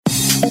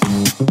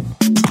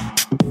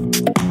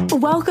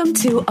Welcome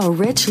to A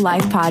Rich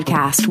Life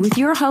Podcast with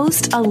your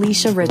host,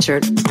 Alicia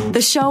Richard,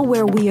 the show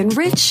where we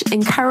enrich,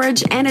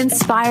 encourage, and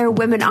inspire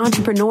women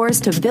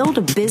entrepreneurs to build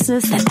a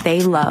business that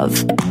they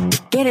love.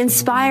 Get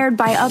inspired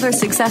by other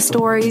success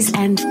stories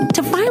and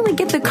to finally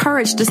get the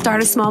courage to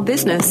start a small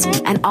business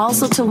and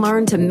also to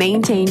learn to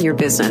maintain your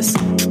business.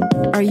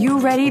 Are you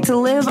ready to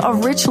live a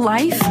rich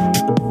life?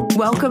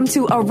 Welcome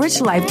to A Rich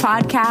Life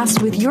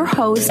Podcast with your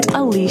host,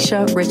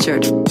 Alicia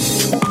Richard.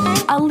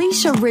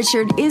 Alicia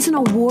Richard is an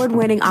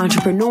award-winning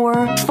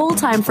entrepreneur,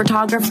 full-time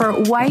photographer,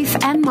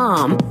 wife, and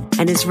mom,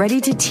 and is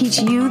ready to teach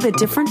you the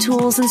different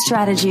tools and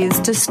strategies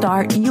to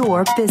start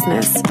your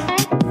business.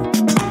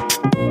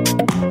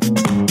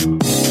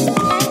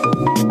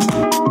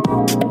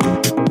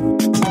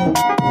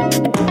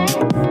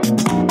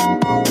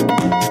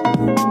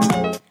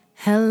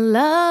 Hello.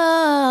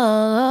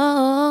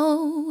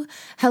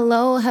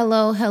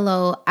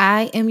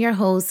 I am your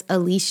host,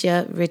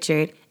 Alicia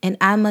Richard, and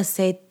I must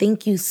say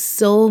thank you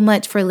so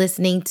much for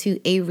listening to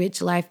A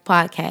Rich Life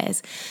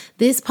Podcast.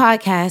 This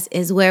podcast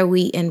is where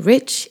we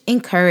enrich,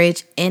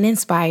 encourage, and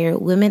inspire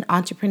women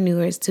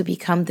entrepreneurs to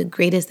become the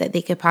greatest that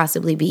they could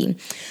possibly be.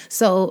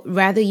 So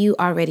whether you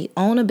already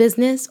own a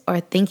business or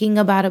thinking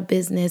about a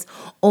business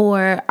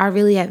or are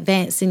really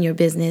advanced in your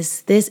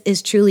business, this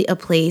is truly a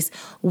place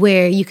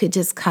where you could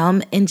just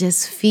come and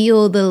just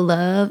feel the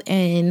love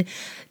and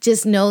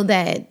just know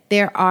that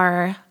there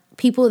are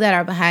people that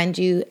are behind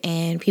you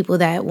and people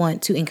that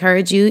want to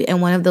encourage you.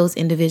 And one of those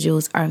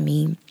individuals are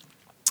me.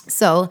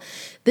 So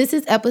this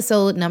is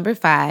episode number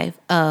 5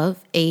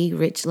 of A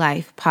Rich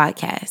Life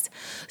Podcast.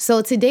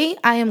 So today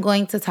I am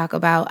going to talk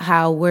about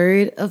how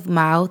word of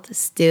mouth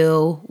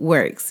still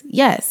works.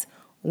 Yes.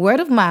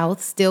 Word of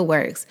mouth still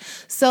works.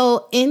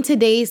 So in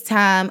today's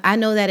time, I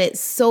know that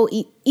it's so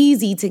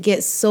easy to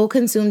get so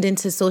consumed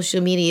into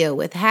social media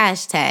with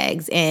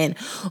hashtags and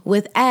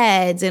with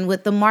ads and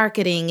with the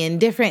marketing and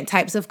different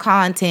types of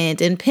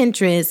content and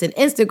Pinterest and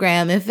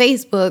Instagram and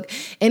Facebook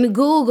and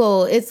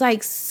Google. It's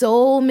like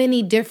so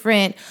many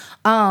different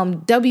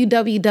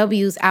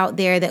wwws out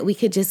there that we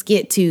could just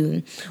get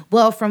to.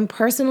 Well, from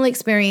personal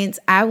experience,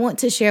 I want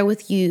to share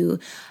with you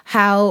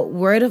how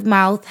word of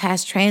mouth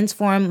has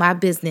transformed my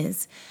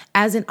business.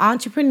 As an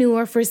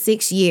entrepreneur for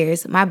 6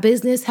 years, my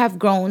business have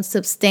grown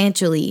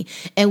substantially.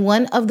 And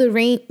one of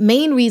the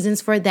main reasons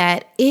for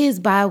that is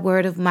by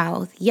word of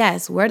mouth.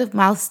 Yes, word of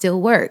mouth still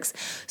works.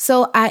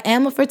 So I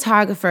am a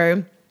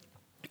photographer,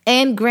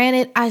 and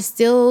granted, I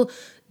still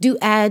do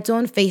ads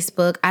on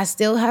Facebook. I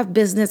still have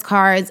business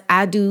cards.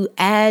 I do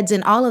ads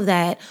and all of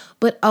that.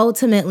 But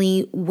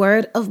ultimately,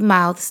 word of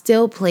mouth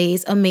still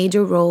plays a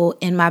major role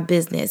in my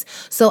business.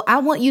 So I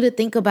want you to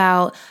think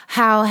about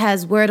how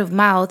has word of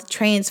mouth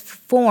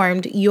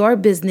transformed your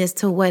business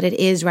to what it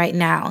is right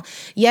now.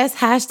 Yes,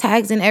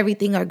 hashtags and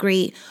everything are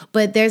great,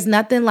 but there's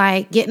nothing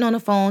like getting on the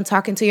phone,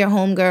 talking to your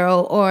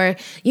homegirl or,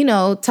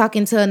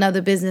 talking to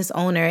another business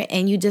owner,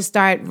 and you just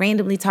start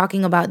randomly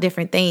talking about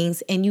different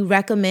things and you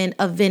recommend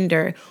a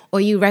vendor or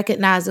you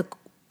recommend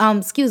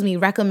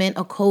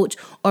a coach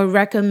or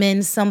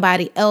recommend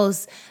somebody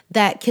else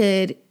that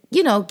could,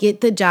 get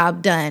the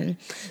job done.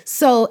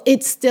 So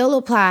it still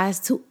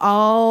applies to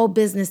all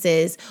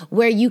businesses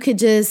where you could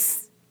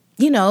just,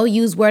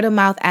 use word of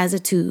mouth as a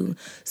tool.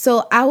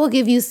 So I will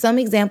give you some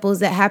examples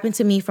that happened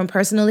to me from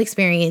personal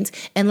experience.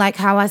 And like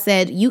how I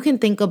said, you can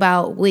think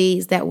about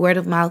ways that word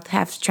of mouth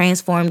has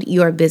transformed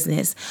your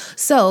business.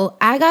 So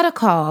I got a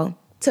call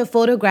to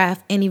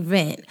photograph an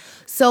event.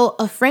 So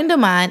a friend of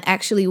mine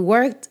actually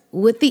worked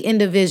with the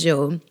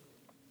individual,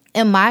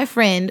 and my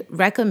friend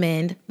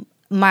recommended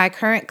my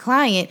current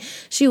client.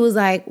 She was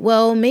like,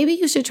 well, maybe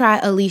you should try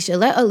Alicia.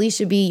 Let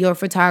Alicia be your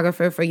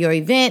photographer for your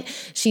event.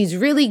 She's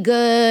really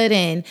good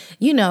and,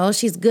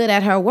 she's good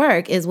at her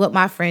work is what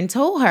my friend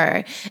told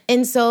her.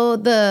 And so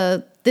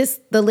the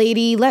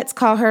lady, let's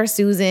call her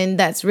Susan.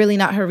 That's really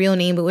not her real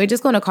name, but we're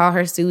just going to call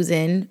her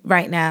Susan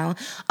right now.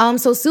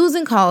 So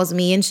Susan calls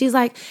me and she's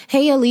like,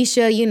 hey,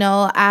 Alicia,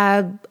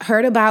 I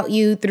heard about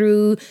you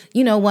through,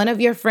 one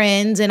of your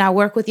friends, and I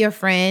work with your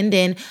friend.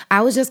 And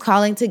I was just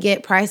calling to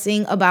get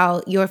pricing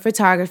about your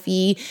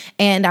photography.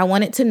 And I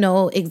wanted to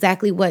know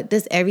exactly what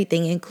does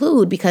everything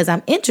include because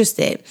I'm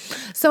interested.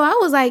 So I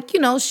was like,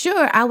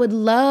 sure, I would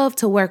love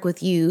to work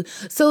with you.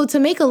 So to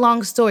make a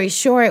long story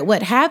short,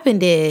 what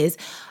happened is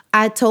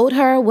I told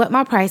her what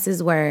my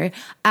prices were.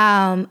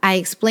 I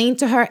explained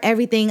to her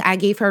everything. I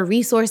gave her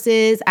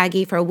resources. I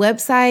gave her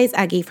websites.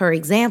 I gave her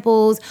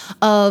examples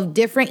of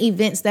different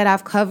events that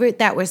I've covered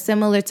that were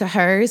similar to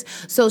hers.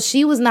 So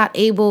she was not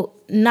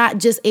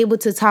just able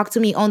to talk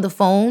to me on the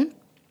phone,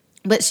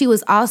 but she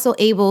was also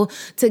able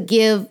to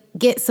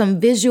get some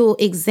visual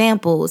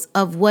examples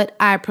of what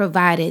I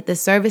provided, the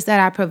service that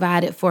I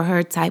provided for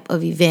her type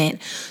of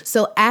event.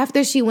 So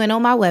after she went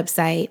on my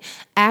website,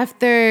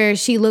 after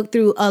she looked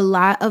through a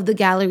lot of the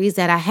galleries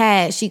that I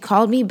had, she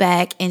called me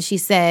back and she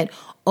said,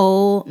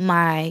 oh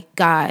my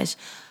gosh,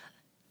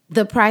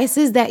 the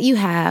prices that you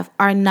have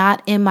are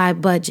not in my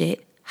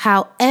budget.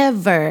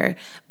 However,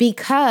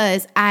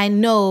 because I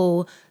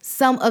know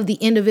some of the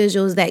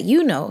individuals that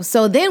you know.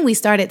 So then we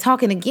started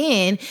talking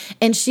again,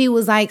 and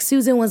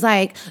Susan was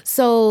like,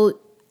 so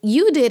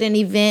you did an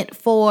event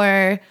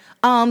for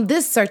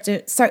this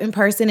certain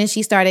person, and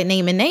she started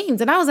naming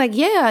names. And I was like,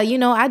 yeah,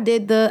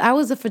 I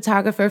was a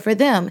photographer for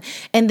them.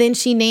 And then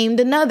she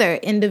named another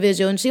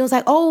individual, and she was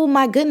like, oh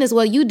my goodness,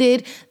 well, you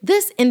did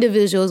this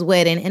individual's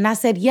wedding. And I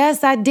said,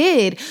 yes, I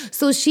did.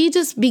 So she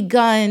just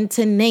begun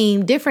to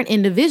name different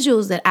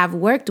individuals that I've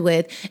worked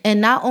with. And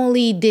not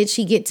only did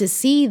she get to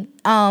see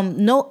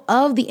know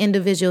of the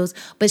individuals,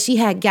 but she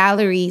had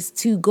galleries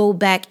to go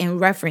back and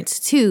reference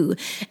to.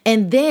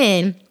 And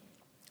then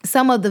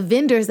some of the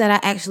vendors that I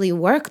actually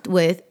worked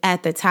with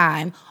at the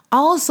time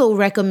also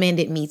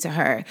recommended me to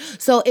her.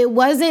 So it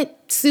wasn't,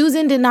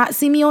 Susan did not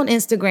see me on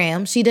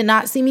Instagram. She did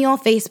not see me on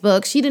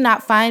Facebook. She did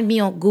not find me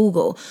on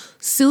Google.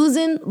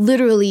 Susan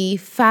literally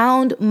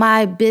found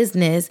my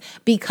business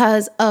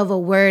because of a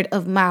word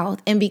of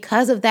mouth. And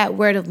because of that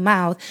word of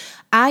mouth,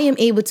 I am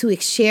able to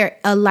share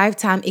a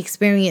lifetime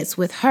experience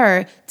with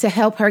her to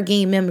help her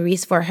gain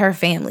memories for her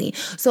family.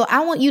 So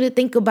I want you to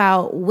think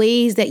about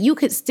ways that you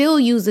could still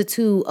use the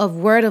tool of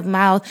word of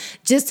mouth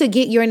just to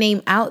get your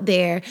name out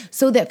there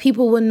so that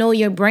people will know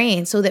your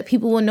brand, so that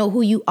people will know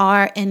who you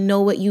are and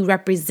know what you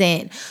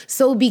represent.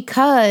 So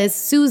because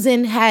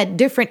Susan had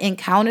different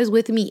encounters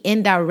with me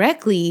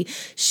indirectly,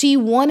 she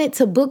wanted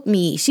to book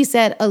me. She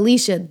said,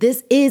 Alicia,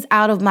 this is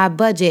out of my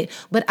budget,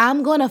 but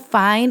I'm going to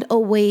find a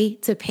way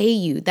to pay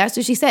you. That's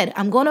what she said.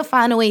 I'm going to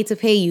find a way to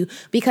pay you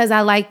because I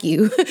like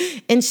you.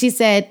 And she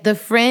said, the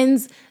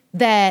friends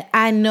that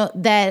I know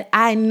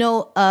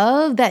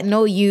of that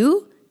know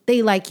you,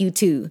 they like you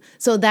too.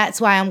 So that's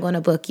why I'm going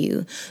to book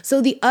you.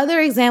 So the other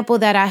example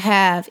that I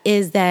have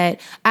is that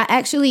I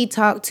actually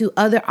talk to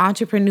other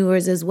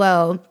entrepreneurs as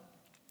well.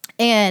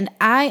 And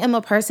I am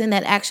a person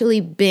that actually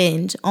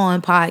binge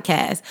on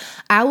podcasts.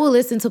 I will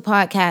listen to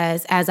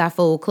podcasts as I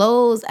fold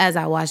clothes, as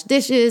I wash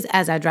dishes,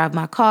 as I drive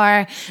my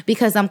car,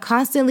 because I'm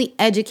constantly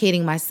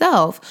educating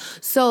myself.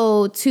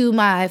 So to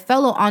my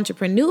fellow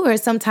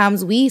entrepreneurs,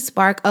 sometimes we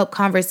spark up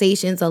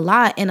conversations a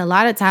lot, and a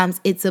lot of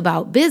times it's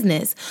about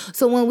business.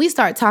 So when we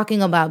start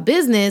talking about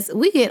business,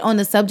 we get on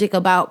the subject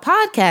about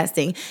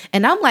podcasting.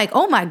 And I'm like,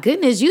 oh my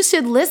goodness, you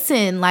should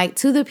listen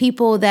to the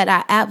people that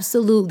I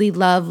absolutely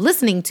love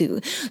listening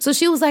to. So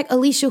she was like,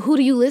 Alicia, who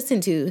do you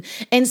listen to?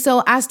 And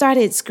so I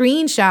started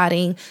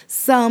screenshotting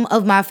some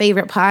of my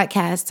favorite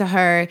podcasts to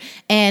her.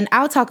 And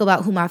I'll talk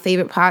about who my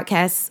favorite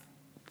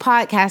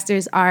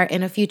podcasters are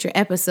in a future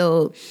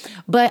episode.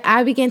 But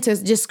I began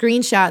to just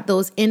screenshot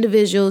those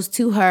individuals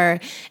to her.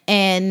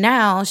 And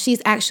now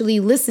she's actually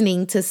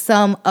listening to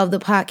some of the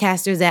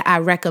podcasters that I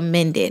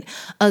recommended.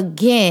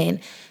 Again,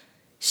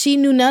 she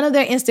knew none of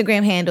their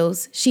Instagram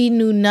handles. She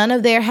knew none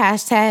of their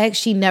hashtags.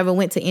 She never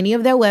went to any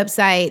of their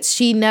websites.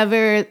 She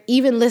never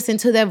even listened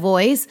to their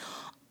voice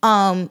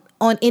on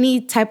any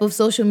type of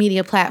social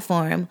media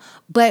platform.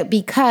 But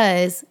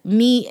because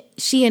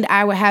she and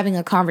I were having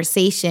a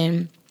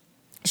conversation,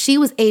 she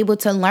was able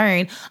to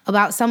learn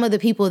about some of the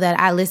people that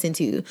I listen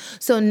to.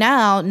 So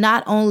now,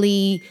 not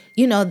only,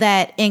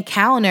 that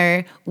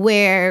encounter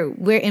where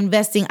we're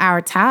investing our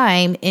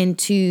time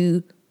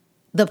into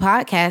the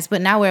podcast,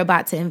 but now we're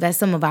about to invest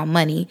some of our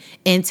money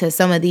into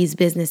some of these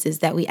businesses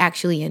that we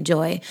actually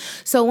enjoy.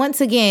 So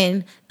once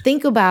again,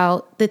 think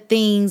about the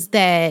things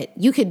that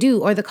you could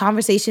do or the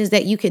conversations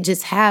that you could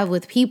just have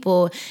with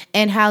people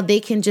and how they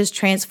can just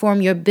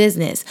transform your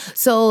business.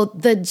 So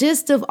the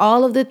gist of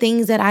all of the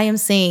things that I am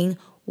saying,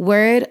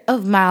 word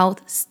of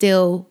mouth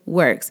still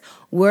works.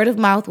 Word of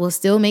mouth will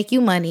still make you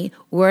money.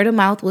 Word of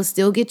mouth will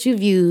still get you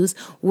views.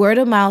 Word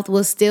of mouth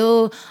will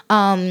still,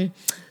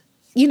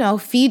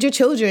 feed your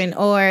children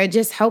or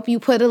just help you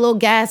put a little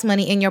gas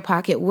money in your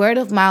pocket. Word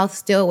of mouth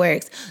still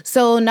works.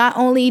 So not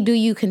only do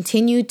you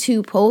continue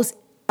to post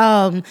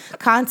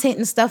content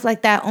and stuff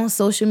like that on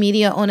social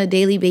media on a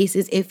daily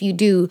basis, if you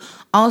do,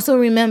 also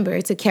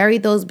remember to carry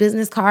those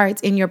business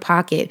cards in your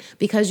pocket,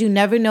 because you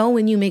never know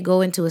when you may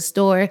go into a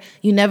store.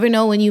 You never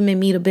know when you may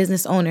meet a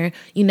business owner.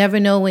 You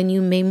never know when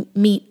you may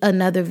meet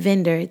another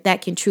vendor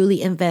that can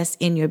truly invest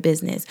in your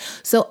business.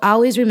 So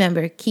always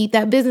remember, keep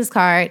that business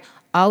card.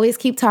 Always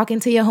keep talking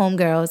to your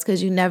homegirls,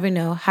 because you never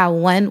know how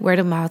one word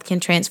of mouth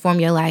can transform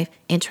your life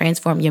and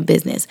transform your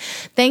business.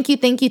 Thank you,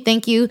 thank you,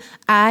 thank you.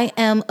 I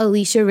am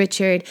Alicia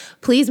Richard.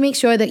 Please make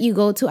sure that you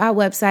go to our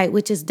website,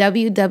 which is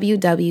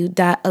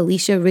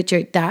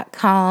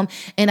www.aliciarichard.com.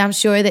 And I'm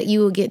sure that you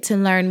will get to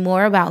learn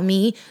more about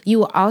me. You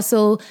will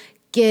also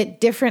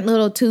get different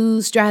little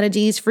tools,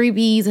 strategies,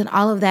 freebies, and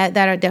all of that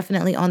are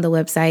definitely on the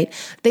website.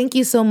 Thank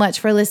you so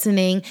much for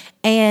listening,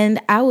 and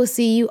I will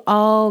see you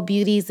all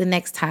beauties the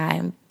next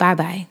time.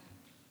 Bye-bye.